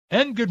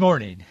And good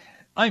morning.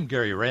 I'm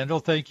Gary Randall.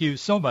 Thank you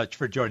so much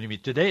for joining me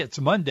today. It's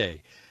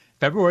Monday,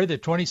 February the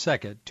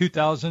 22nd,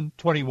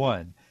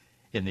 2021,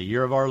 in the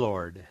year of our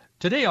Lord.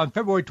 Today on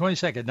February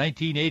 22nd,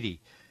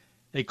 1980,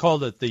 they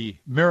called it the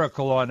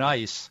Miracle on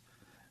Ice.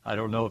 I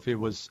don't know if it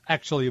was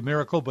actually a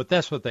miracle, but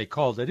that's what they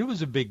called it. It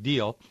was a big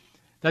deal.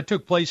 That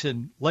took place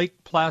in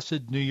Lake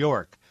Placid, New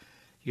York.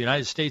 The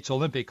United States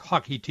Olympic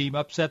hockey team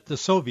upset the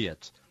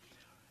Soviets.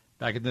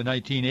 Back in the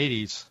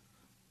 1980s,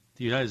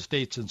 the United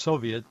States and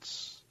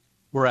Soviets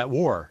were at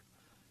war,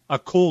 a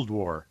Cold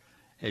War,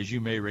 as you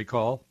may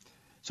recall.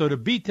 So to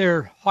beat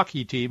their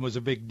hockey team was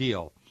a big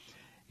deal.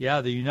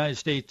 Yeah, the United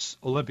States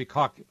Olympic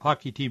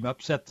hockey team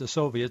upset the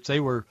Soviets. They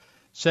were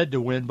said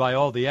to win by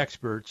all the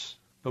experts,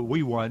 but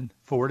we won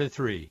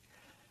 4-3.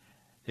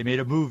 They made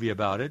a movie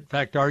about it. In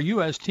fact, our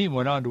U.S. team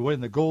went on to win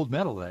the gold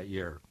medal that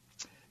year.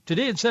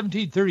 Today in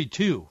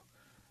 1732,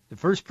 the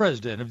first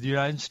president of the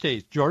United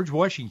States, George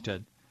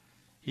Washington,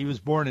 he was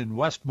born in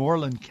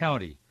Westmoreland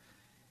County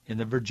in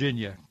the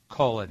Virginia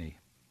colony.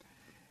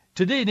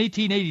 Today in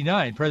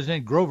 1889,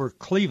 President Grover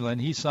Cleveland,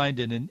 he signed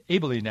an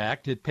enabling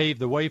act that paved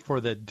the way for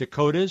the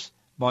Dakotas,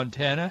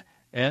 Montana,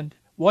 and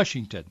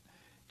Washington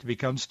to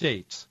become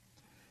states.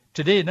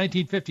 Today in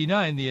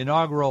 1959, the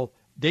inaugural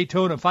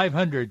Daytona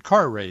 500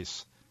 car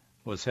race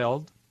was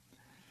held.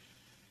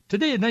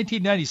 Today in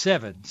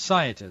 1997,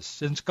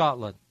 scientists in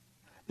Scotland,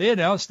 they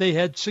announced they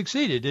had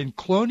succeeded in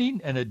cloning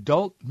an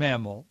adult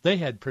mammal. They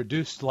had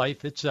produced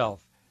life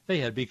itself. They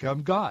had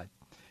become God.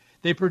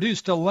 They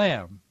produced a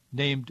lamb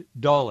named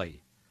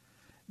Dolly.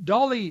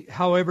 Dolly,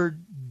 however,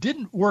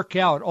 didn't work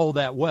out all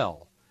that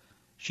well.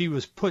 She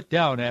was put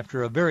down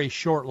after a very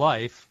short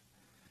life.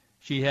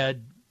 She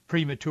had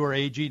premature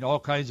aging, all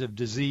kinds of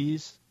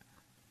disease.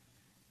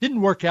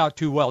 Didn't work out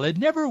too well. It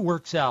never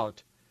works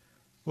out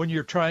when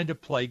you're trying to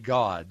play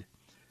God.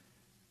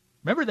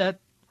 Remember that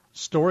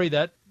story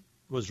that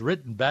was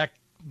written back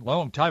a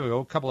long time ago,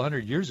 a couple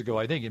hundred years ago,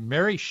 I think, in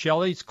Mary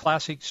Shelley's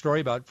classic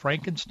story about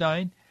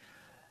Frankenstein?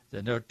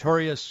 The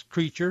notorious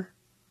creature,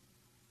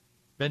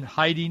 been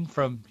hiding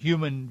from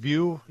human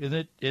view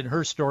in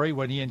her story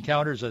when he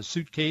encounters a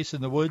suitcase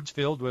in the woods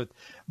filled with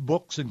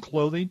books and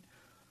clothing.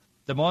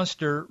 The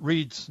monster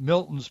reads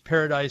Milton's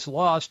Paradise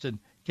Lost and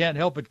can't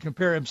help but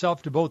compare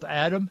himself to both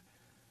Adam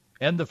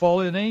and the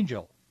fallen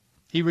angel.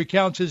 He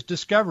recounts his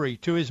discovery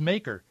to his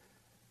maker,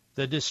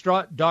 the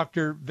distraught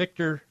Dr.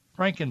 Victor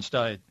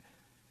Frankenstein.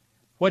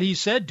 What he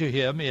said to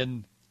him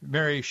in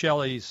Mary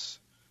Shelley's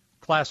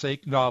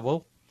classic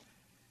novel,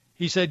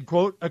 he said,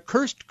 quote,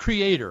 "Accursed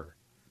creator,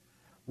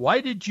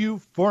 why did you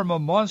form a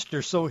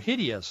monster so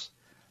hideous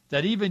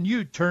that even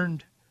you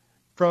turned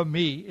from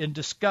me in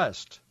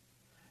disgust?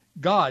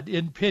 God,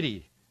 in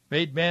pity,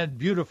 made man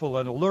beautiful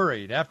and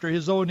alluring after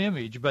his own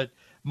image, but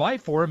my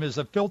form is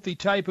a filthy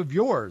type of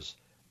yours,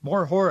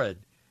 more horrid,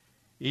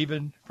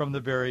 even from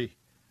the very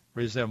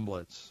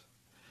resemblance."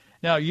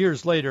 Now,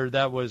 years later,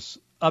 that was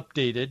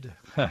updated,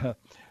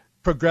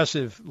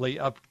 progressively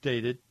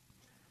updated,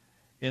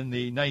 in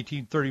the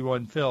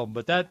 1931 film,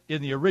 but that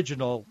in the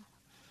original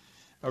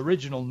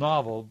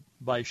novel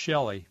by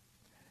Shelley,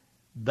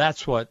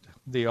 that's what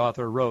the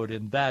author wrote,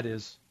 and that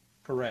is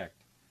correct.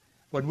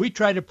 When we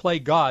try to play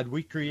God,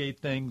 we create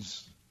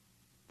things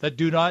that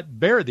do not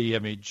bear the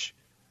image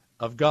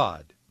of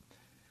God.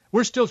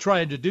 We're still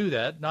trying to do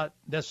that, not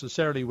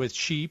necessarily with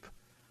sheep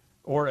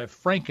or a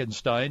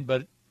Frankenstein,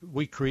 but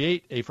we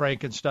create a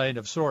Frankenstein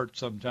of sorts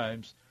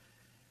sometimes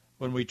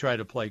when we try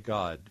to play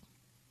God.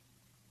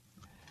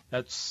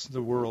 That's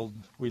the world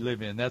we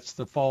live in. That's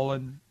the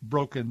fallen,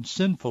 broken,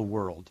 sinful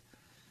world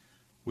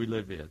we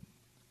live in.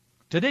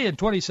 Today in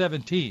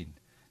 2017,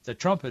 the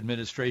Trump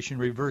administration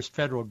reversed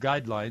federal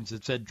guidelines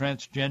that said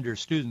transgender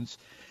students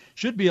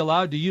should be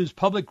allowed to use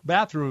public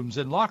bathrooms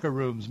and locker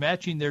rooms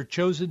matching their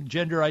chosen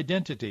gender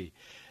identity.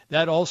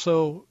 That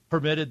also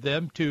permitted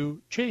them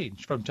to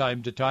change from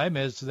time to time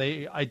as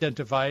they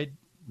identified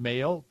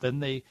male, then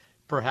they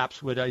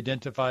perhaps would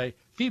identify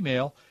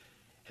female,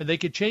 and they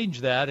could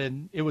change that,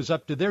 and it was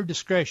up to their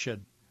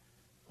discretion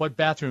what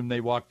bathroom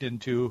they walked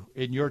into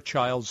in your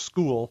child's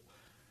school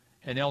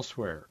and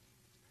elsewhere.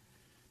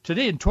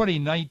 Today in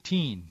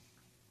 2019,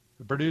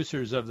 the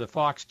producers of the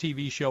Fox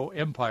TV show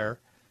Empire,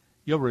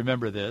 you'll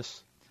remember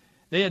this,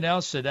 they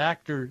announced that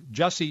actor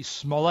Jussie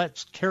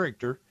Smollett's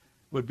character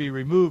would be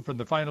removed from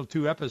the final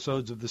 2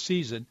 episodes of the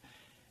season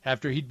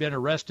after he'd been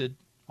arrested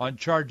on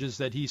charges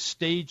that he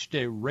staged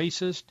a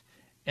racist,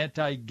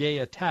 anti-gay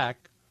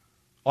attack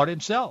on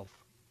himself.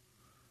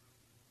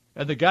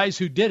 And the guys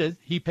who did it,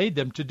 he paid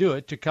them to do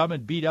it, to come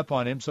and beat up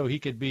on him so he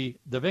could be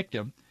the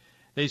victim.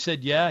 They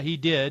said, yeah, he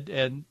did,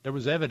 and there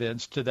was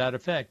evidence to that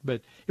effect.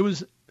 But it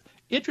was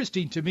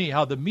interesting to me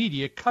how the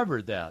media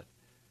covered that.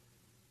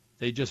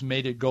 They just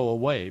made it go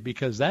away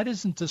because that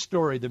isn't the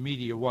story the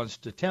media wants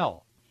to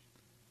tell.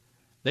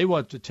 They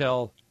want to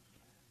tell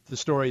the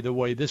story the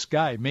way this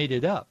guy made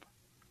it up.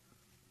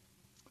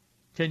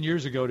 10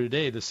 years ago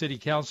today, the City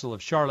Council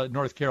of Charlotte,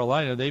 North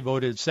Carolina, they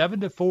voted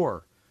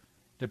 7-4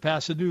 to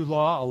pass a new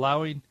law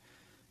allowing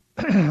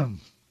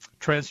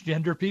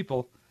transgender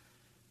people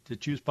to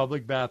choose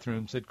public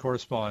bathrooms that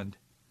correspond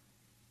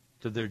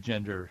to their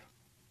gender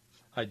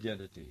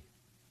identity.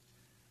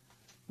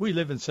 We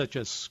live in such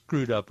a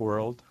screwed up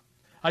world.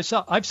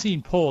 I've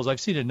seen polls, I've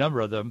seen a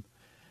number of them.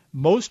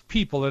 Most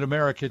people in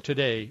America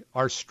today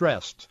are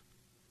stressed,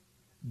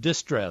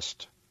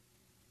 distressed,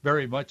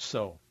 very much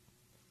so.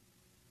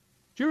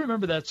 Do you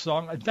remember that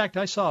song? In fact,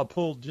 I saw a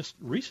poll just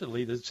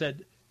recently that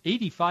said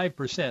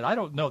 85%. I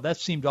don't know, that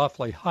seemed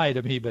awfully high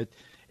to me, but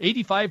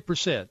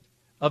 85%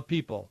 of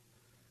people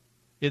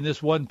in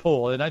this one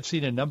poll, and I've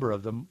seen a number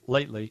of them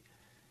lately,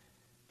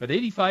 but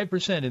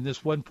 85% in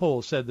this one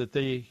poll said that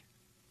they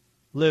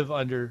live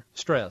under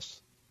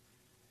stress.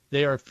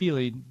 They are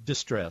feeling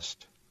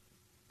distressed.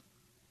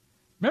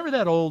 Remember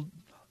that old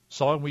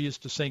song we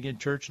used to sing in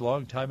church a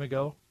long time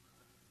ago?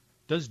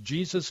 Does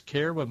Jesus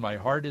care when my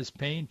heart is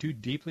pained too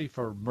deeply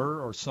for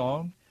myrrh or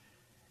song?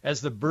 As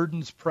the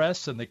burdens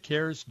press and the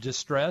cares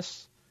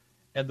distress,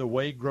 and the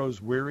way grows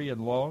weary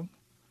and long?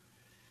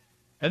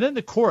 And then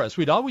the chorus.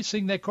 We'd always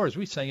sing that chorus.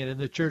 We sang it in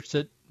the church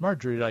that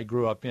Marjorie and I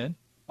grew up in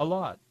a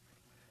lot.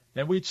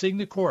 And we'd sing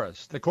the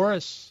chorus. The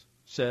chorus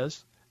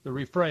says, the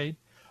refrain,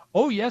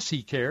 oh, yes,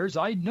 he cares.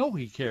 I know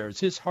he cares.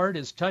 His heart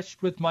is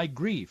touched with my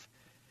grief.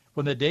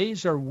 When the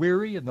days are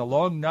weary and the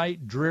long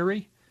night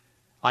dreary,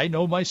 I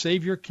know my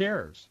Savior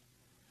cares.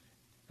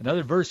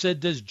 Another verse said,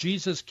 does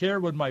Jesus care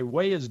when my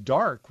way is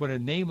dark, with a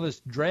nameless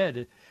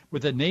dread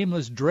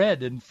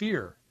and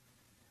fear,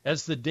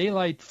 as the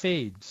daylight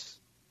fades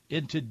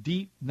into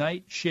deep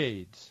night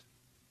shades?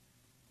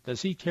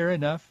 Does he care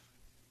enough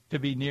to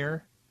be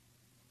near?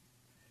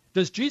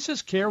 Does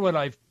Jesus care when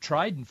I've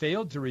tried and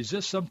failed to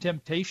resist some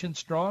temptation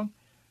strong?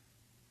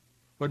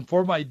 When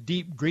for my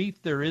deep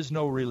grief there is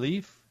no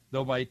relief,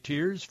 though my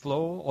tears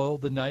flow all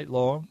the night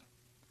long?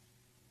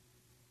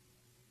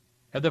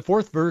 And the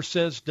fourth verse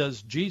says,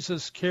 does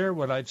Jesus care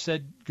when I've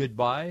said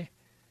goodbye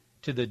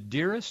to the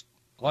dearest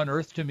on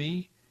earth to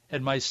me,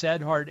 and my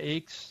sad heart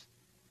aches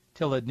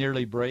till it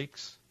nearly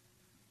breaks?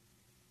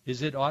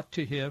 Is it aught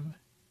to him?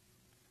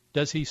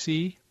 Does he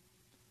see?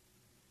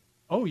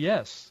 Oh,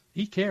 yes,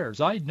 he cares.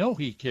 I know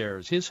he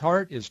cares. His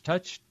heart is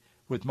touched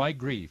with my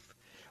grief.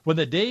 When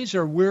the days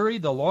are weary,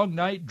 the long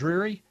night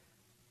dreary,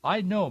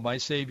 I know my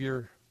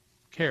Savior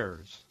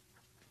cares.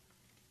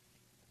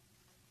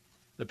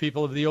 The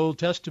people of the Old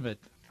Testament,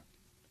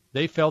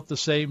 they felt the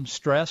same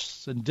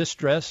stress and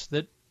distress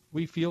that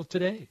we feel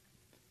today.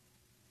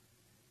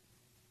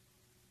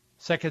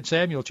 2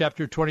 Samuel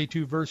chapter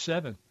 22, verse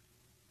 7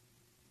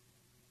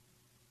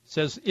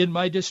 says, in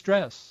my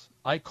distress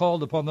I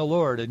called upon the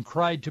Lord and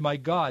cried to my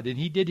God, and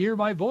he did hear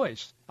my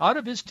voice out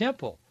of his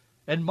temple,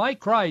 and my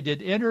cry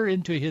did enter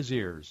into his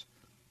ears.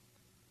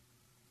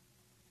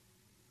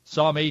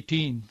 Psalm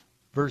 18,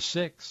 verse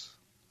 6.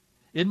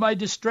 In my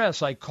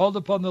distress I called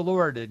upon the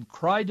Lord and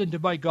cried unto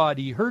my God.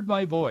 He heard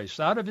my voice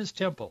out of his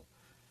temple.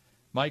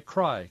 My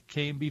cry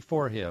came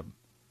before him,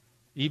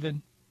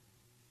 even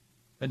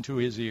unto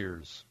his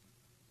ears.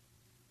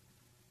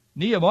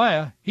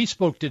 Nehemiah, he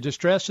spoke to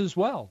distress as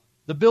well,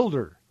 the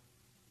builder.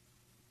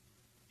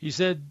 He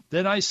said,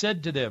 then I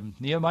said to them,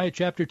 Nehemiah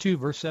chapter 2,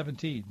 verse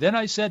 17, then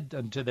I said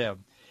unto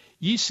them,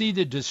 ye see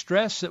the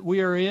distress that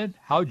we are in,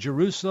 how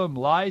Jerusalem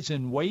lies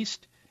in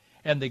waste,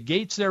 and the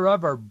gates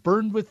thereof are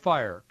burned with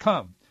fire.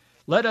 Come,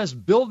 let us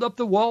build up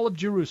the wall of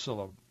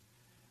Jerusalem,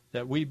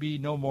 that we be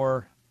no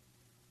more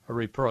a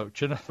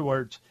reproach. In other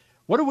words,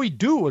 what do we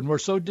do when we're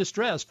so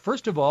distressed?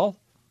 First of all,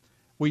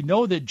 we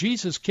know that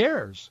Jesus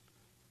cares.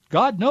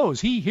 God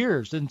knows. He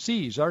hears and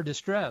sees our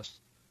distress.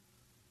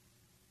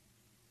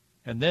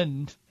 And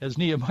then, as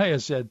Nehemiah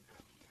said,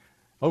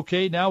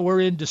 okay, now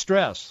we're in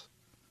distress.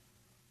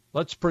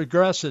 Let's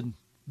progress and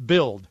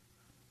build.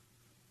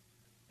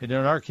 And in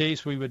our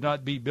case, we would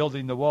not be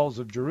building the walls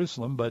of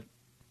Jerusalem, but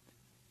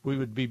we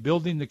would be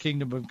building the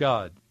kingdom of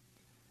God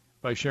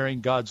by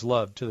sharing God's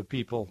love to the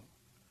people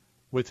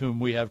with whom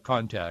we have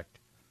contact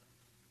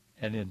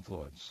and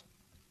influence.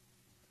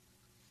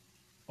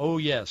 Oh,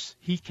 yes,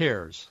 he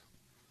cares.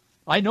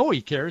 I know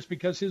he cares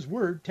because his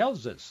word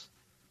tells us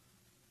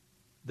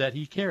that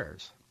he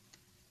cares.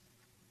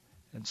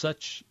 And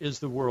such is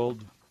the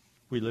world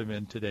we live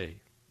in today.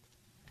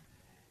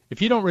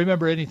 If you don't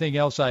remember anything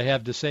else I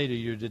have to say to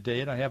you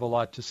today, and I have a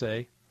lot to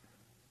say,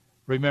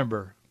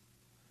 remember,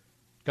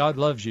 God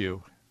loves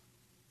you,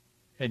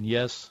 and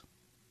yes,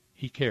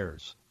 he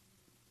cares.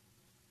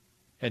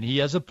 And he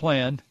has a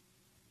plan,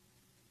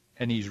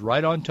 and he's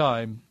right on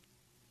time.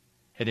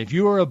 And if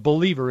you are a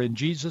believer in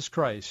Jesus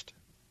Christ,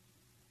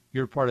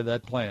 you're part of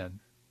that plan.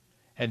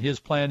 And his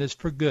plan is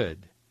for good,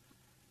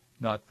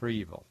 not for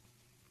evil.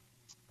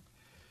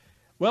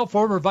 Well,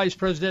 former Vice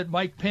President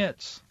Mike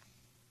Pence,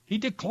 he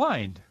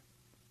declined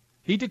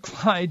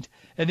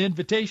an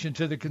invitation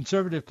to the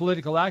Conservative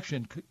Political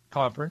Action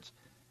Conference.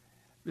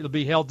 It'll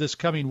be held this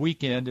coming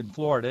weekend in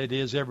Florida. It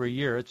is every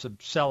year. It's a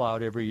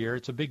sellout every year.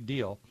 It's a big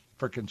deal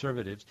for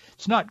conservatives.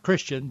 It's not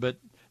Christian, but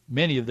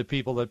many of the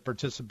people that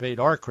participate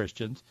are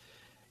Christians.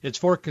 It's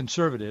for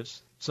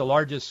conservatives. It's the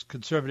largest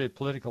conservative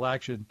political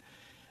action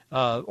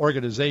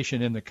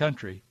organization in the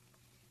country.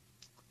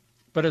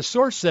 But a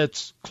source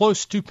that's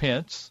close to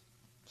Pence,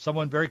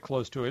 someone very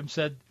close to him,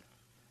 said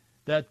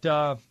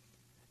that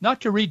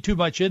not to read too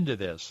much into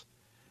this,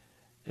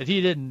 that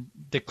he didn't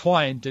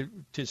decline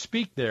to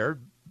speak there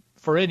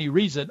for any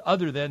reason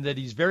other than that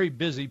he's very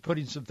busy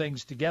putting some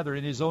things together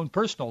in his own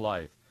personal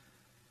life,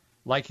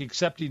 like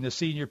accepting the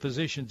senior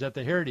positions at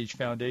the Heritage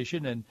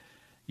Foundation and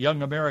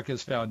Young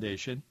America's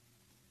Foundation.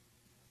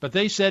 But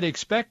they said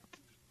expect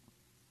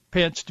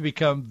Pence to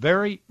become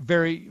very,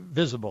 very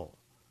visible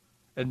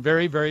and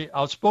very, very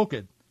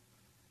outspoken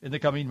in the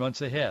coming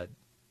months ahead.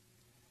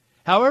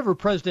 However,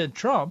 President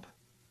Trump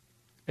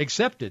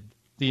accepted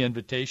the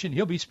invitation.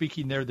 He'll be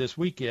speaking there this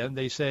weekend.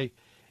 They say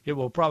it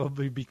will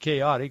probably be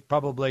chaotic,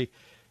 probably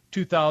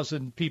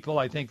 2,000 people,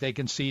 I think they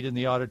can seat in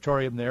the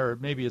auditorium there, or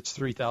maybe it's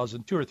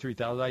 3,000, 2,000 or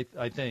 3,000,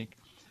 I think.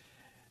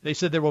 They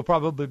said there will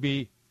probably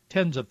be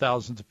tens of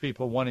thousands of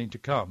people wanting to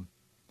come.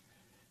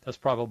 That's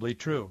probably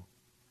true.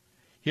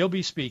 He'll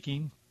be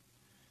speaking.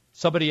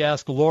 Somebody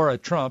asked Laura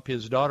Trump,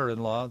 his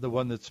daughter-in-law, the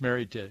one that's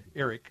married to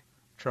Eric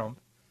Trump.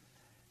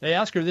 They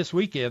asked her this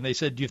weekend, they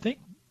said, do you think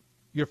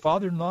your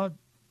father-in-law,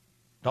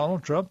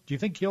 Donald Trump, do you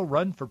think he'll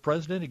run for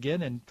president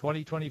again in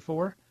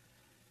 2024?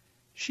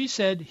 She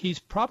said he's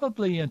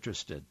probably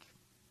interested.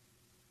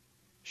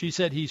 She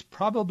said he's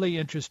probably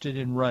interested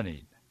in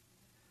running.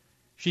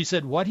 She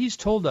said what he's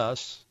told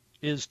us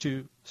is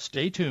to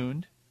stay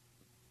tuned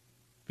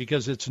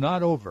because it's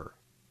not over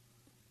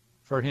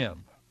for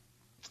him.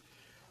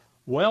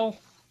 Well,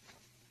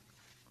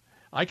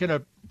 I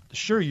can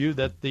assure you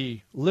that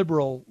the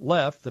liberal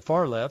left, the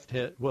far left,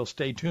 will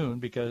stay tuned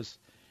because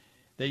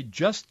they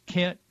just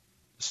can't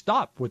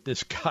stop with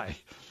this guy.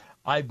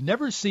 I've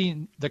never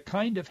seen the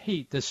kind of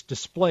hate that's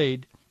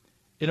displayed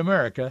in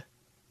America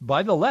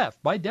by the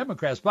left, by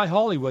Democrats, by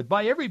Hollywood,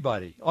 by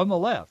everybody on the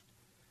left.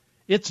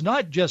 It's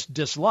not just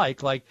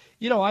dislike, like,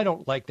 I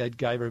don't like that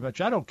guy very much.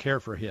 I don't care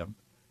for him.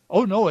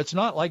 Oh, no, it's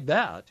not like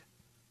that.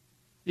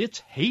 It's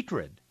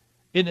hatred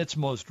in its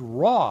most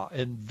raw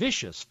and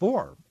vicious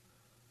form.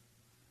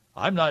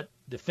 I'm not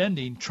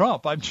defending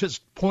Trump. I'm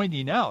just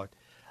pointing out.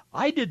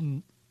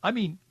 And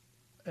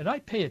I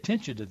pay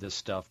attention to this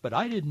stuff, but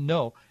I didn't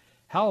know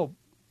how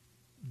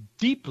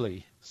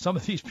deeply some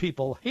of these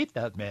people hate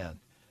that man.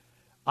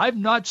 I've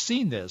not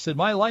seen this in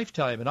my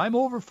lifetime, and I'm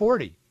over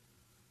 40.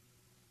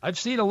 I've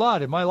seen a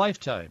lot in my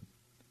lifetime.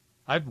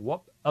 I've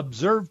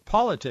observed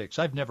politics.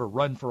 I've never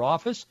run for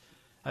office.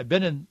 I've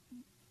been in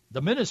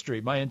the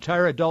ministry my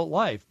entire adult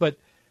life, but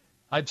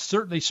I've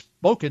certainly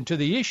spoken to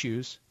the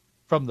issues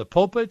from the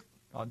pulpit,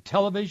 on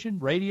television,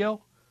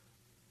 radio,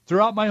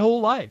 throughout my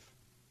whole life.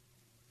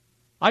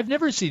 I've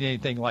never seen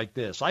anything like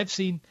this. I've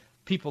seen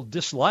people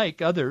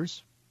dislike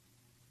others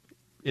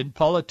in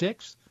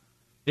politics,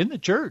 in the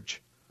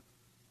church.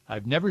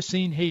 I've never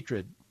seen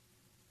hatred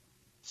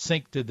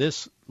sink to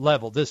this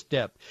level, this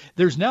depth.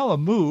 There's now a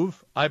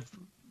move, I've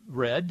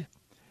read,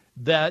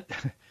 that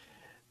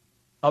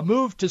a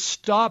move to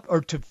stop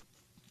or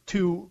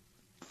to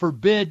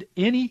forbid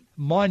any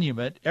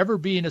monument ever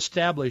being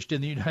established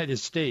in the United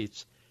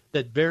States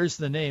that bears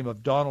the name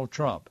of Donald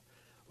Trump,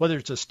 whether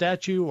it's a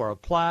statue or a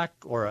plaque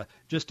or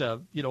just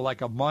a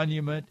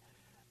monument.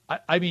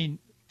 I mean,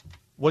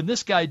 when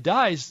this guy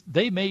dies,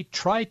 they may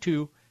try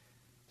to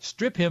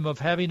strip him of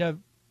having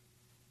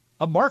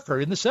a marker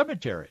in the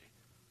cemetery.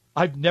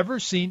 I've never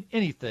seen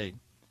anything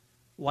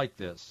like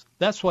this.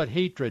 That's what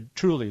hatred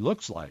truly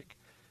looks like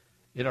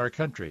in our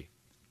country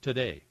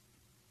today.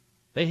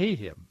 They hate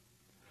him.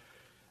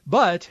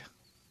 But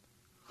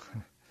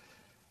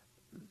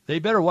they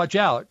better watch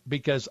out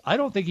because I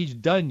don't think he's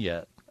done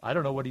yet. I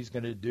don't know what he's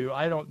going to do.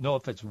 I don't know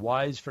if it's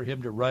wise for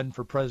him to run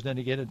for president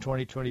again in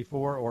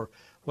 2024 or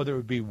whether it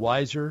would be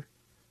wiser,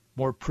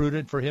 more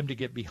prudent for him to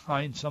get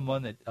behind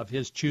someone of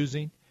his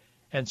choosing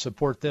and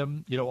support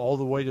them, all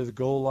the way to the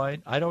goal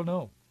line. I don't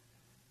know.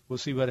 We'll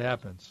see what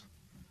happens.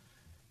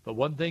 But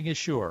one thing is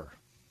sure,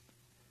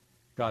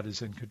 God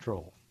is in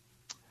control.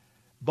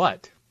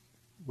 But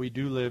we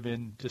do live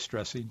in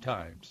distressing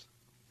times.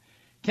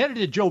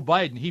 Candidate Joe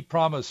Biden, he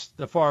promised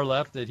the far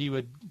left that he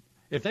would,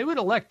 if they would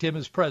elect him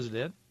as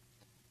president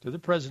to the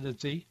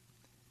presidency,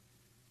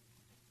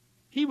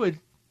 he would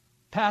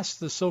pass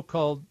the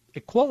so-called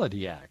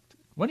Equality Act.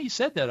 When he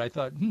said that, I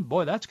thought,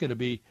 boy, that's going to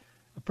be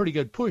a pretty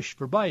good push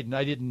for Biden.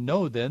 I didn't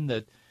know then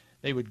that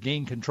they would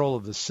gain control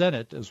of the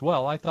Senate as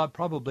well. I thought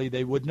probably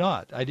they would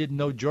not. I didn't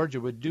know Georgia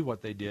would do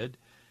what they did.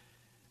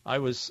 I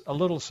was a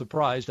little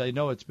surprised. I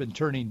know it's been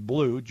turning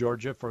blue,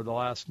 Georgia, for the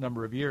last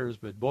number of years,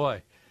 but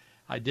boy,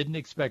 I didn't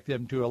expect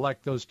them to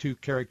elect those two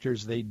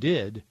characters they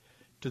did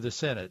to the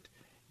Senate.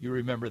 You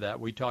remember that.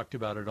 We talked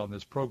about it on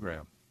this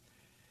program.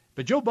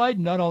 But Joe Biden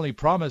not only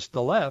promised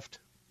the left,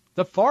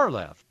 the far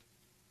left,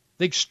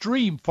 the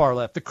extreme far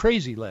left, the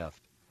crazy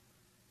left,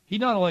 he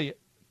not only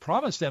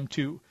promised them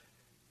to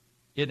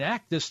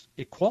enact this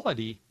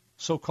equality,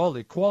 so-called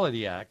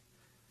Equality Act,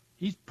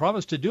 he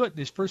promised to do it in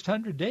his first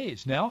 100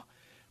 days. Now,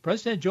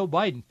 President Joe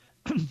Biden,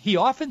 he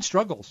often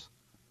struggles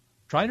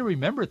trying to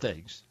remember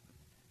things.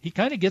 He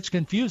kind of gets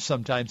confused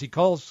sometimes. He's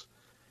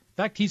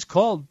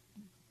called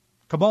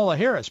Kamala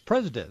Harris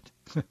president.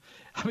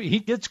 I mean, he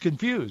gets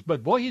confused.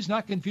 But boy, he's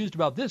not confused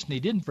about this, and he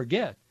didn't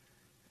forget.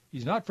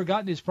 He's not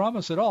forgotten his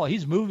promise at all.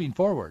 He's moving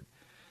forward.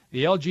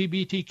 The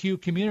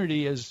LGBTQ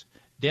community is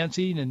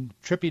dancing and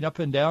tripping up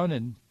and down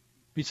and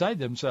beside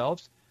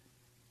themselves.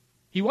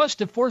 He wants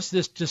to force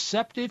this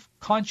deceptive,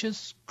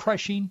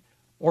 conscience-crushing,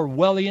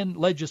 Orwellian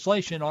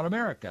legislation on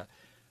America.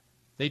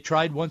 They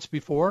tried once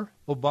before.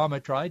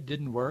 Obama tried.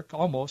 Didn't work.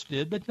 Almost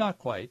did, but not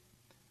quite.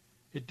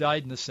 It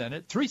died in the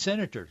Senate. 3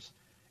 senators,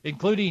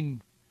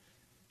 including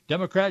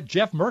Democrat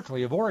Jeff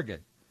Merkley of Oregon.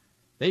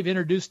 They've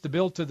introduced the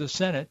bill to the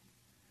Senate.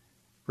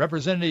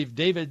 Representative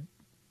David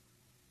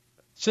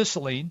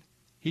Cicilline,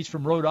 he's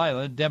from Rhode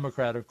Island,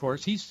 Democrat, of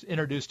course. He's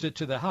introduced it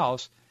to the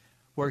House,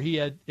 where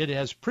it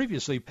has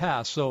previously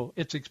passed. So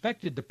it's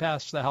expected to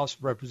pass the House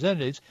of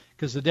Representatives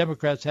because the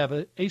Democrats have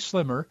a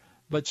slimmer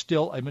but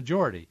still a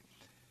majority.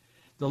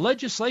 The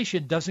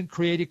legislation doesn't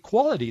create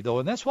equality, though,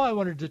 and that's why I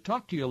wanted to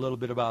talk to you a little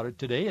bit about it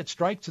today. It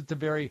strikes at the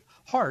very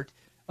heart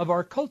of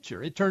our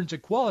culture. It turns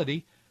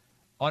equality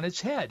on its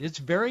head. It's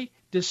very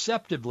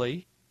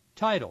deceptively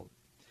titled.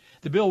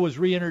 The bill was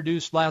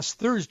reintroduced last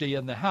Thursday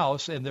in the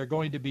House, and they're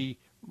going to be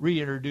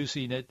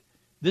reintroducing it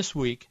this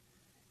week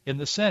in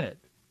the Senate.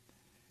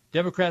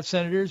 Democrat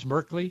Senators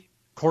Merkley,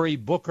 Cory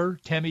Booker,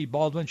 Tammy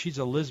Baldwin, she's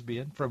a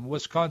lesbian from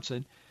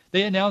Wisconsin,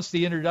 they announced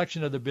the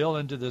introduction of the bill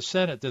into the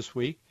Senate this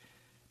week.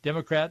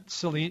 Democrat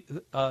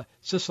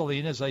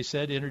Cicilline, as I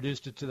said,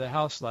 introduced it to the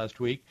House last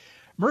week.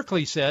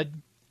 Merkley said,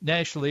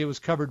 nationally, it was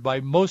covered by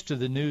most of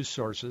the news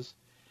sources.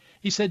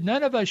 He said,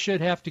 none of us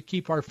should have to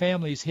keep our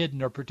families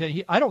hidden or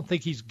pretend. I don't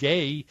think he's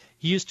gay.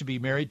 He used to be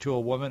married to a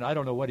woman. I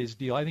don't know what his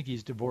deal. I think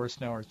he's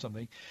divorced now or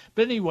something.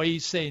 But anyway,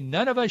 he's saying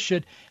none of us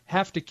should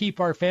have to keep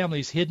our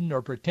families hidden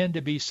or pretend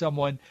to be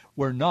someone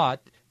we're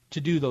not to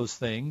do those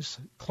things,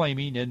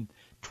 claiming in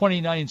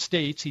 29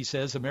 states, he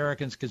says,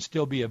 Americans can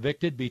still be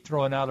evicted, be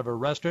thrown out of a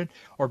restaurant,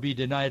 or be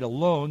denied a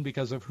loan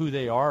because of who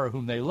they are or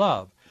whom they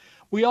love.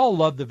 We all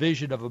love the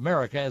vision of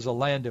America as a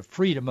land of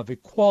freedom, of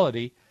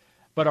equality,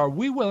 but are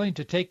we willing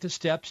to take the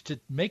steps to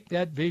make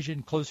that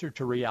vision closer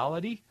to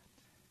reality?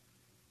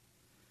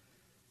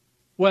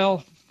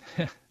 Well,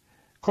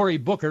 Cory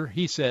Booker,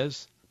 he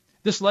says,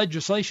 this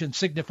legislation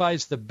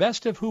signifies the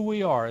best of who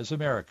we are as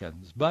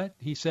Americans. But,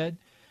 he said,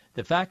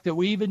 the fact that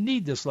we even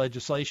need this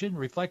legislation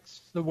reflects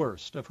the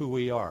worst of who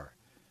we are.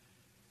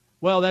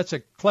 Well, that's a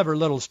clever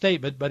little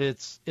statement, but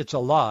it's a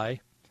lie.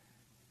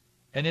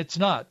 And it's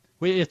not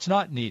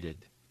needed.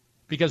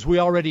 Because we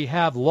already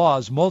have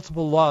laws,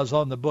 multiple laws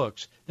on the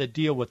books that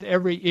deal with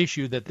every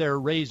issue that they're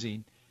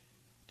raising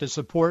to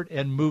support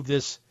and move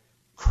this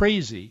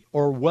crazy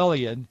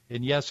Orwellian,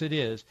 and yes it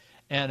is,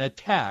 an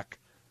attack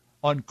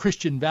on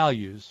Christian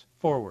values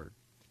forward.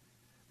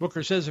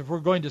 Booker says if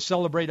we're going to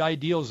celebrate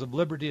ideals of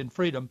liberty and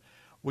freedom,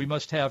 we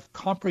must have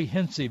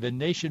comprehensive and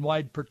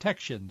nationwide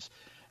protections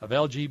of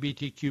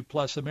LGBTQ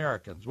plus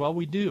Americans. Well,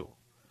 we do.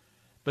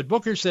 But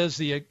Booker says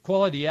the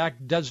Equality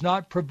Act does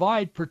not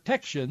provide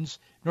protections,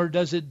 nor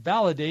does it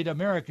validate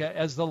America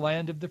as the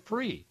land of the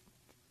free.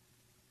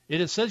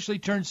 It essentially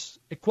turns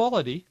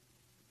equality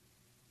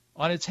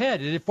on its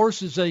head, and it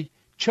forces a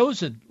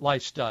chosen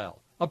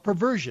lifestyle, a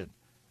perversion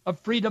of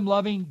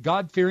freedom-loving,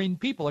 God-fearing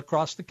people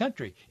across the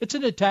country. It's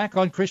an attack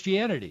on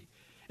Christianity.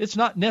 It's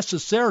not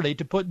necessarily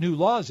to put new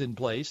laws in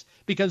place,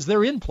 because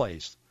they're in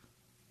place.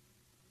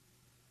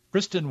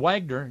 Kristen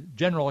Wagner,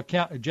 General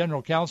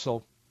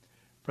Counsel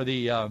for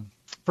the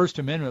First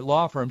Amendment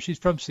law firm. She's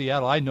from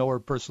Seattle. I know her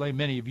personally.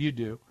 Many of you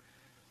do.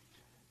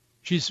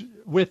 She's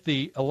with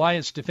the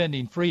Alliance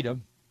Defending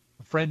Freedom,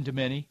 a friend to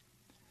many.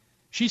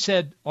 She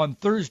said on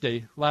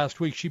Thursday last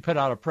week, she put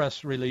out a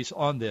press release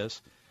on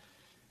this.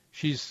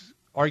 She's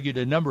argued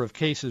a number of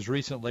cases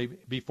recently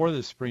before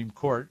the Supreme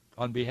Court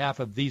on behalf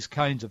of these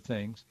kinds of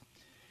things.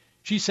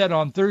 She said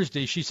on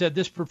Thursday,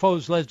 this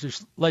proposed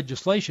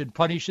legislation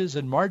punishes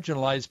and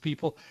marginalizes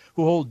people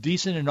who hold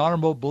decent and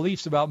honorable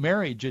beliefs about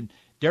marriage and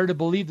dare to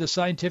believe the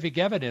scientific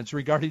evidence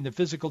regarding the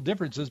physical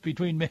differences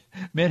between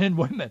men and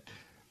women.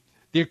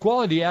 The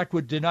Equality Act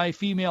would deny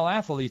female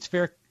athletes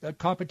fair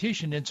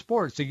competition in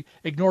sports,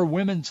 ignore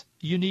women's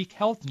unique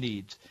health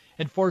needs,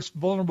 and force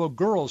vulnerable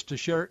girls to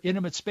share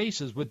intimate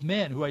spaces with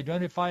men who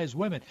identify as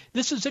women.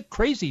 This is a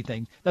crazy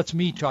thing. That's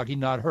me talking,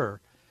 not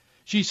her.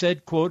 She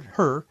said, quote,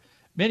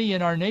 many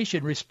in our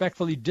nation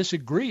respectfully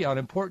disagree on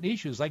important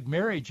issues like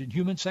marriage and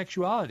human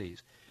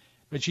sexualities.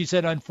 But she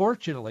said,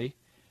 unfortunately,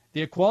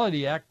 the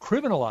Equality Act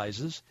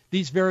criminalizes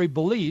these very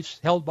beliefs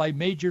held by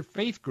major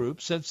faith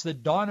groups since the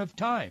dawn of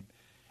time,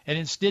 and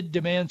instead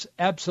demands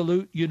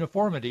absolute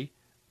uniformity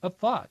of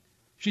thought.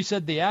 She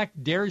said the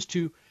act dares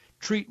to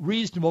treat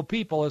reasonable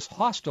people as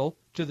hostile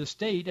to the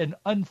state and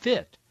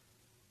unfit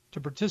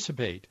to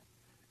participate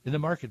in the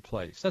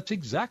marketplace. That's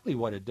exactly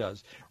what it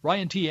does.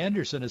 Ryan T.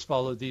 Anderson has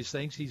followed these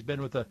things. He's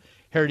been with the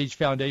Heritage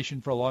Foundation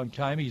for a long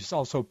time. He's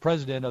also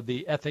president of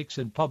the Ethics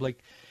and Public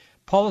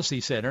Policy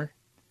Center.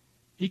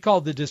 He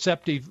called the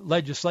deceptive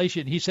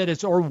legislation, he said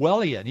it's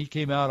Orwellian. He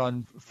came out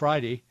on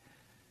Friday.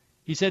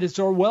 He said it's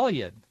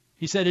Orwellian.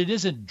 He said it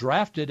isn't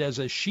drafted as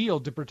a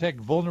shield to protect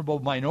vulnerable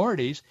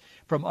minorities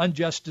from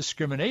unjust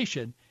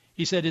discrimination.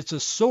 He said it's a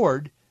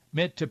sword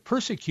meant to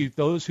persecute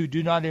those who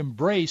do not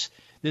embrace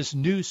this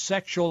new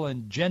sexual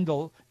and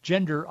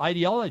gender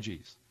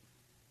ideologies.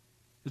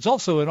 It's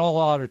also an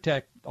all-out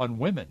attack on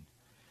women.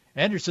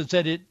 Anderson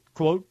said it,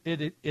 quote,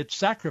 it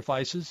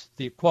sacrifices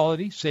the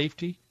equality,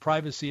 safety,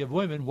 privacy of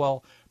women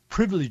while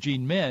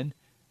privileging men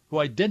who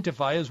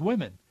identify as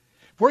women.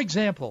 For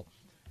example,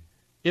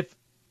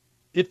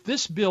 if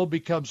this bill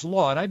becomes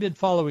law, and I've been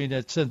following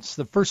it since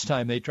the first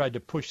time they tried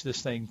to push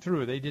this thing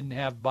through, they didn't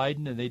have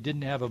Biden and they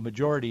didn't have a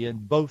majority in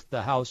both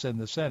the House and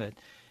the Senate,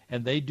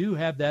 and they do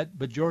have that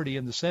majority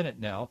in the Senate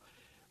now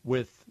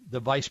with the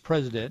Vice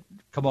President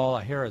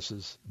Kamala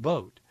Harris's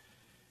vote.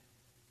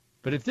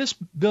 But if this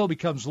bill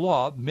becomes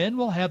law, men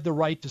will have the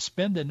right to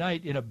spend the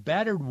night in a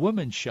battered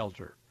women's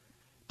shelter,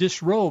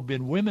 disrobe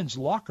in women's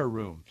locker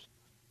rooms,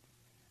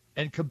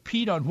 and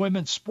compete on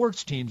women's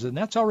sports teams, and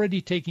that's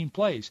already taking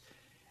place.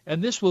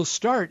 And this will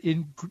start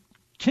in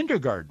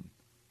kindergarten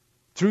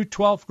through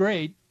 12th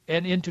grade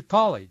and into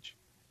college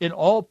in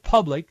all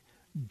public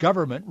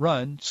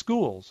government-run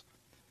schools.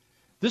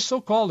 This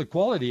so-called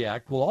Equality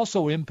Act will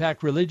also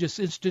impact religious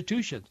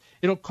institutions.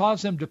 It'll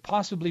cause them to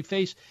possibly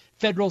face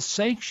federal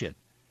sanction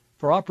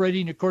for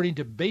operating according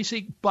to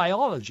basic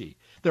biology.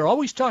 They're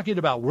always talking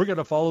about, we're going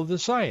to follow the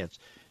science.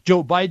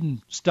 Joe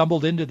Biden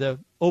stumbled into the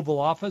Oval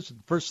Office, and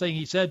the first thing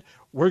he said,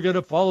 we're going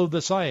to follow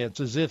the science,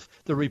 as if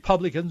the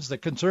Republicans, the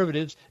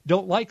conservatives,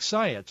 don't like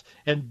science.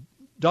 And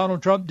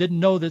Donald Trump didn't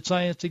know that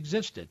science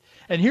existed.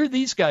 And here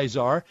these guys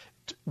are,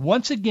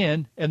 once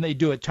again, and they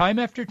do it time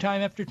after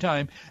time after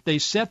time. They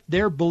set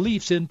their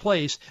beliefs in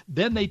place.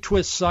 Then they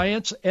twist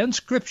science and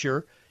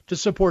scripture to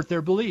support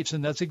their beliefs.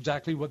 And that's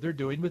exactly what they're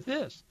doing with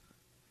this.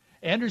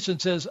 Anderson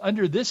says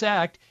under this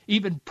act,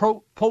 even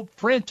Pope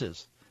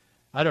Francis,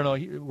 I don't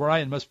know,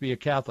 Ryan must be a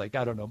Catholic,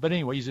 I don't know. But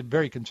anyway, he's a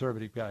very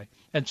conservative guy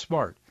and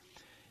smart.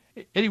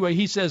 Anyway,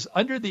 he says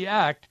under the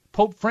act,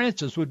 Pope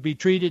Francis would be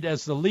treated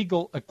as the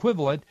legal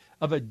equivalent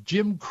of a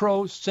Jim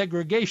Crow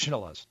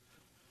segregationalist.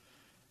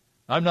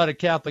 I'm not a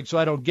Catholic, so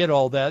I don't get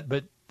all that,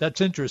 but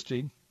that's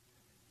interesting.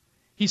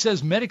 He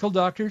says medical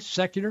doctors,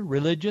 secular,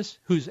 religious,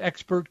 whose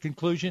expert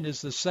conclusion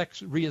is the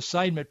sex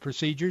reassignment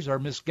procedures are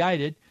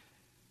misguided,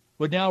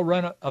 would now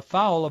run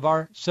afoul of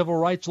our civil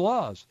rights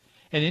laws.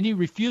 And any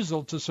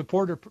refusal to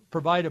support or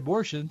provide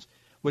abortions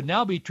would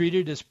now be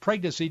treated as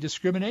pregnancy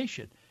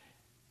discrimination.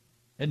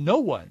 And no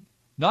one,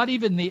 not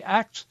even the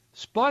Act's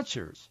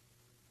sponsors,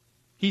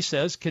 he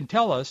says, can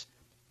tell us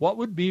what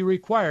would be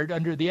required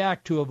under the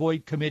Act to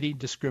avoid committing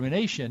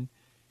discrimination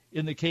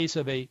in the case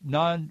of a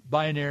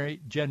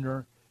non-binary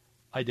gender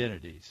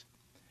identities.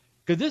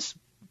 Could this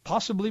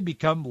possibly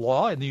become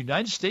law in the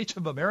United States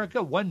of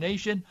America, one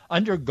nation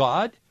under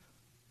God?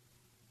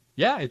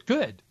 Yeah, it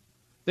could.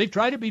 They've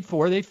tried it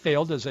before. They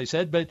failed, as I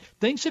said, but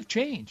things have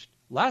changed.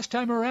 Last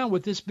time around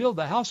with this bill,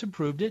 the House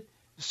approved it,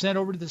 sent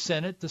over to the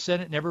Senate. The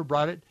Senate never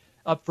brought it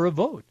up for a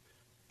vote.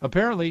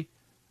 Apparently,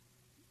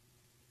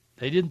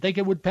 they didn't think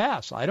it would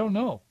pass. I don't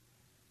know.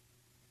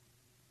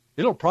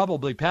 It'll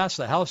probably pass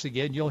the House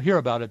again. You'll hear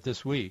about it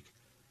this week.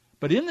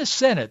 But in the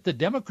Senate, the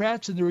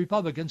Democrats and the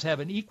Republicans have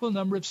an equal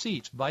number of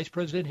seats. Vice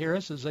President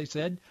Harris, as I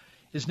said,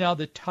 is now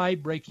the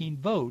tie-breaking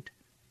vote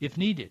if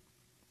needed.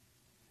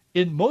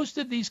 In most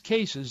of these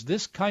cases,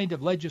 this kind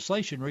of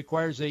legislation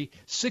requires a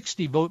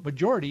 60-vote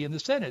majority in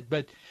the Senate,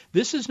 but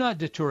this is not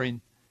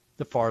deterring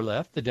the far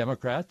left, the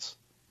Democrats.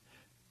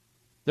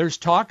 There's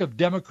talk of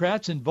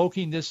Democrats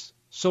invoking this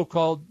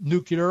so-called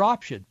nuclear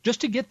option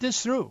just to get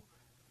this through,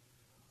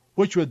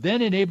 which would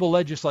then enable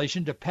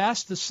legislation to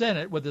pass the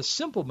Senate with a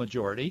simple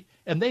majority,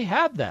 and they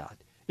have that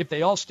if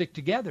they all stick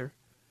together,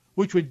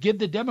 which would give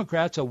the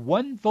Democrats a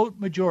one-vote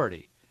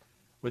majority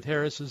with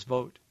Harris's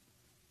vote.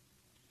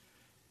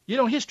 You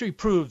know, history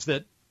proves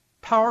that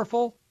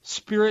powerful,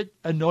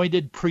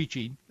 spirit-anointed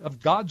preaching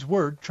of God's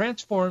Word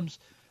transforms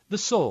the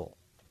soul.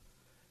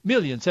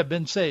 Millions have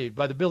been saved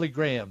by the Billy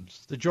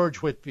Grahams, the George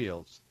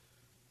Whitfields,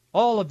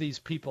 all of these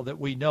people that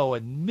we know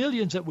and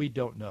millions that we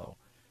don't know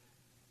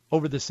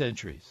over the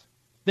centuries.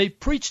 They've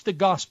preached the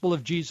gospel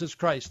of Jesus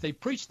Christ. They've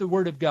preached the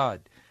Word of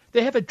God.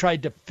 They haven't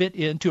tried to fit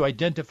in, to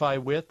identify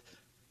with,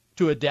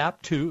 to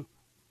adapt to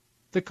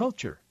the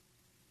culture.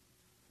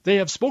 They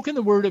have spoken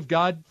the Word of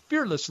God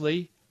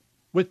fearlessly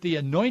with the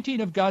anointing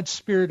of God's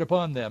Spirit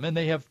upon them, and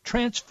they have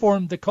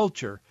transformed the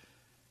culture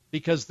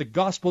because the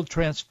gospel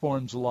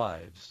transforms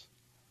lives.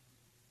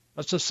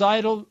 A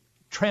societal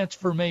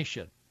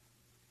transformation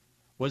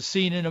was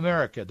seen in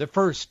America, the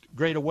first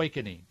Great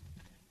Awakening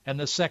and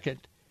the second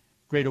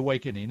Great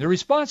Awakening. The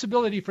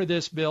responsibility for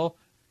this bill,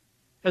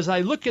 as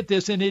I look at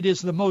this, and it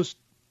is the most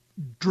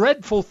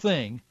dreadful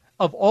thing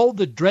of all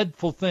the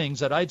dreadful things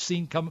that I've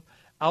seen come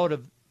out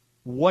of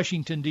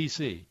Washington,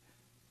 D.C.,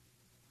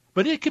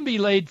 but it can be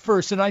laid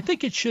first, and I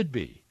think it should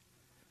be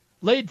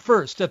laid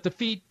first at the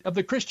feet of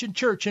the Christian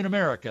church in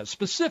America,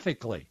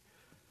 specifically.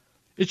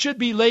 It should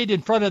be laid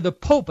in front of the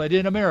pulpit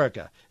in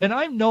America. And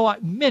I know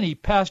many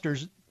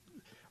pastors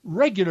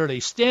regularly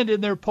stand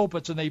in their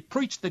pulpits and they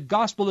preach the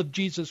gospel of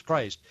Jesus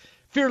Christ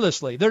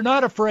fearlessly. They're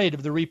not afraid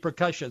of the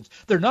repercussions.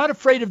 They're not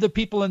afraid of the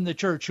people in the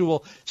church who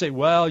will say,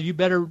 well, you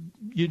better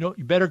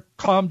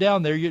calm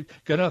down there. You're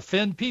going to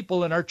offend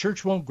people and our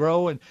church won't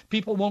grow and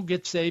people won't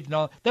get saved.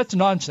 No, that's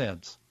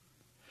nonsense.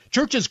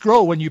 Churches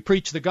grow when you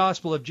preach the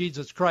gospel of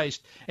Jesus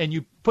Christ and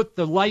you put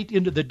the light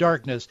into the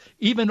darkness.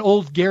 Even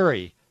old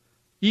Gary,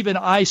 even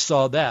I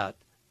saw that.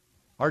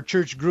 Our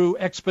church grew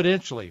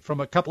exponentially from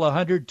a couple of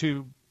hundred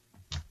to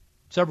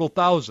several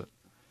thousand.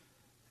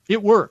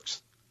 It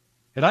works.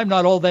 And I'm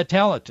not all that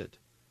talented.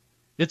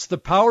 It's the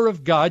power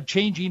of God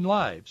changing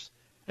lives.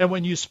 And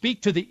when you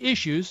speak to the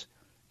issues,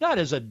 not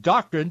as a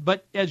doctrine,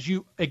 but as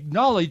you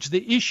acknowledge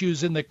the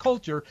issues in the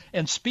culture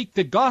and speak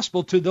the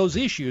gospel to those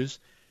issues,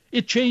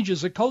 it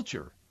changes a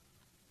culture.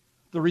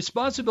 The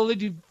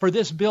responsibility for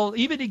this bill,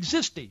 even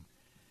existing,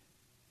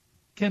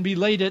 can be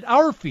laid at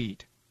our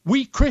feet,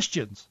 we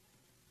Christians.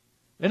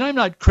 And I'm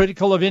not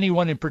critical of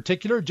anyone in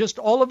particular, just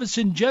all of us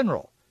in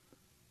general.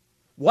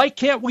 Why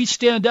can't we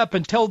stand up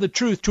and tell the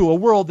truth to a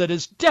world that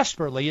is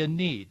desperately in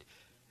need,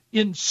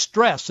 in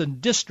stress and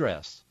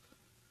distress?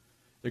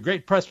 The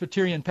great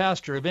Presbyterian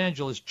pastor,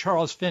 evangelist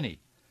Charles Finney,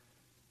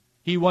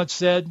 he once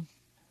said,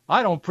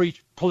 I don't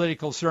preach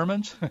political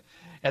sermons.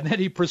 And then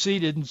he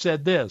proceeded and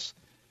said this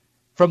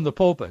from the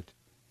pulpit.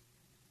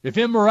 If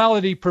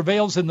immorality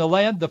prevails in the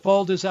land, the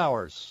fault is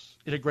ours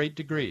in a great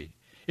degree.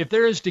 If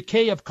there is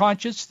decay of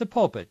conscience, the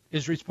pulpit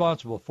is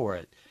responsible for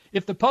it.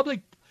 If the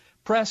public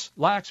press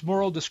lacks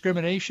moral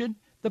discrimination,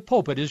 the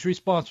pulpit is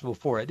responsible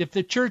for it. If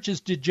the church is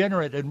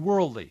degenerate and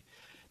worldly,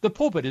 the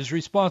pulpit is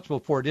responsible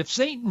for it. If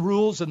Satan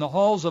rules in the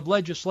halls of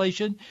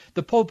legislation,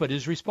 the pulpit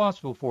is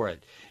responsible for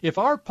it. If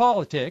our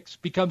politics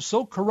become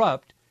so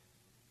corrupt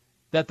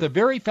that the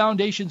very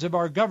foundations of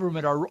our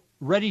government are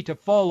ready to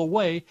fall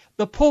away,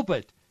 the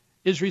pulpit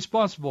is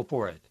responsible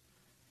for it.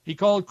 He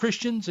called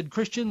Christians and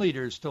Christian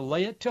leaders to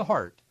lay it to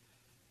heart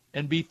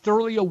and be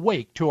thoroughly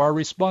awake to our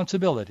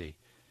responsibility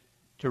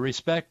to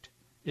respect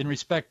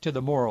to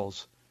the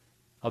morals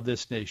of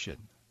this nation.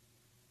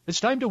 It's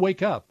time to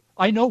wake up.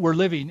 I know we're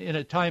living in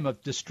a time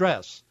of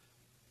distress,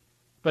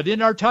 but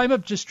in our time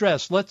of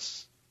distress,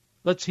 let's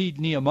heed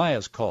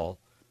Nehemiah's call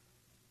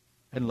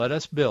and let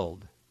us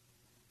build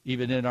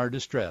even in our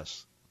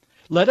distress.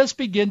 Let us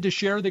begin to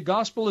share the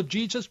gospel of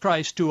Jesus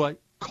Christ to a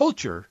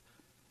culture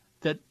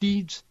that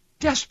needs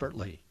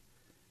desperately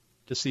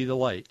to see the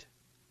light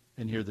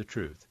and hear the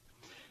truth.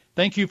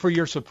 Thank you for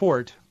your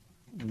support.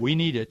 We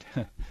need it.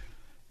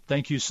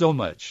 Thank you so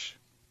much.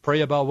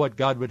 Pray about what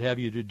God would have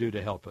you to do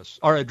to help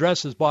us. Our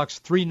address is Box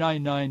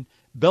 399,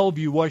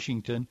 Bellevue,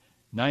 Washington,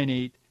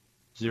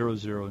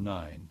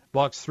 98009.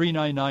 Box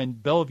 399,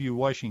 Bellevue,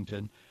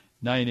 Washington,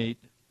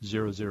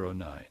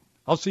 98009.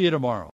 I'll see you tomorrow.